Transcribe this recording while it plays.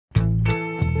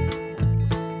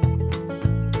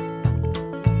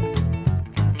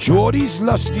Geordie's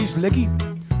lost his Liggy.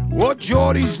 Oh,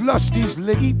 Geordie's lost his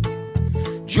Liggy.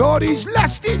 Geordie's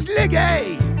lost his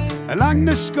Liggy along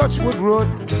the Scotswood Road,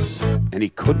 and he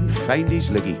couldn't find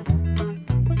his Liggy.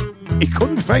 He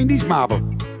couldn't find his marble,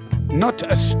 not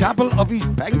a stubble of his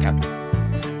banker.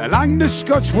 Along the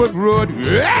Scotswood Road,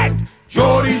 and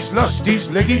Geordie's lost his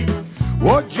Liggy.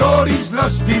 Oh, Geordie's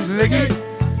lost his Liggy.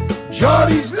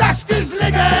 Geordie's lost his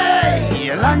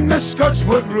Liggy along the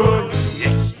Scotswood Road.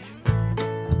 Yes.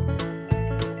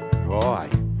 Oh, aye.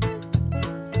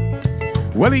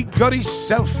 Well, he got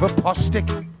himself a postic,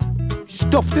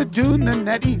 stuffed it down the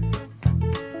netty,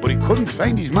 but he couldn't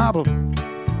find his marble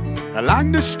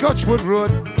along the Scotswood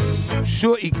Road.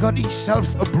 So he got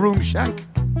himself a broom shank,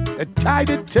 tied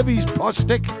it to his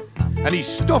postic, and he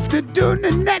stuffed it down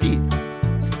the netty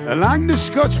along the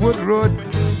Scotswood Road.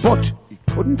 But he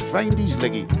couldn't find his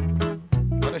Liggy,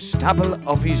 not a stubble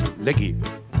of his Liggy.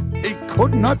 He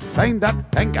could not find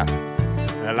that penker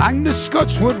along the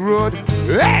Scotswood Road.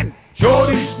 And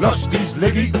Geordie's lost his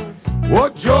Liggy. Oh,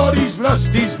 Geordie's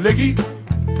lost his Liggy.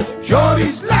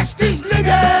 Geordie's lost his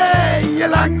Liggy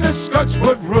along the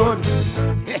Scotswood Road.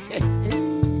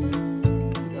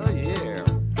 Oh, yeah.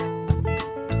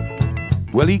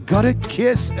 Well, he got a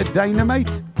case of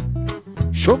dynamite,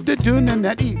 shoved it down the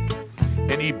netty,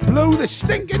 and he blew the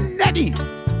stinking netty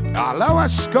all over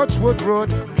Scotswood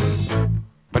Road.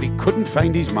 But he couldn't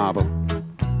find his marble,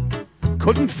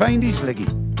 couldn't find his Liggy.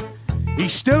 He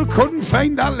still couldn't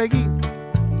find that Liggy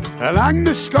along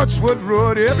the Scotswood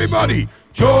Road. Everybody,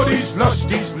 Geordie's lost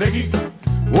his Liggy.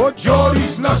 Oh,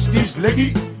 Geordie's lost his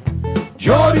Liggy.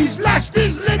 Geordie's lost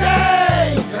his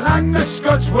Liggy along the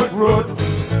Scotswood Road.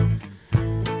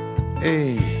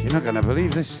 Hey, you're not gonna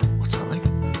believe this. What's that like?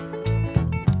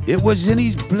 It was in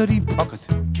his bloody pocket.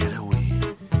 Get away.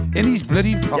 In his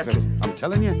bloody pocket. I'm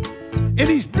telling you. In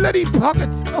his bloody pocket.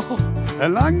 Oh,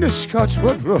 along the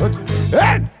Scotswood Road.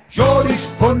 And Geordie's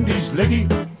found his Liggy.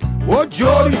 Oh,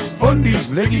 Geordie's found his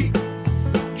Liggy.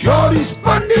 Geordie's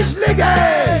found his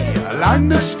Liggy along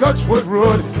the Scotswood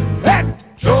Road. And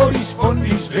Geordie's found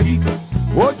his Liggy.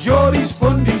 Oh, Geordie's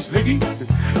found his Liggy.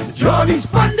 Geordie's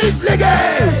found his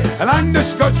Liggy along the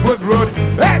Scotswood Road.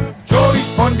 And Geordie's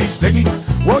found his Liggy.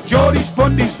 Oh, Geordie's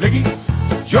found his Liggy.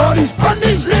 Geordie's found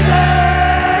his Liggy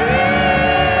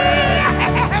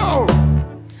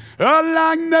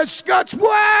along the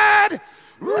Scotswood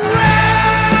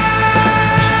Road.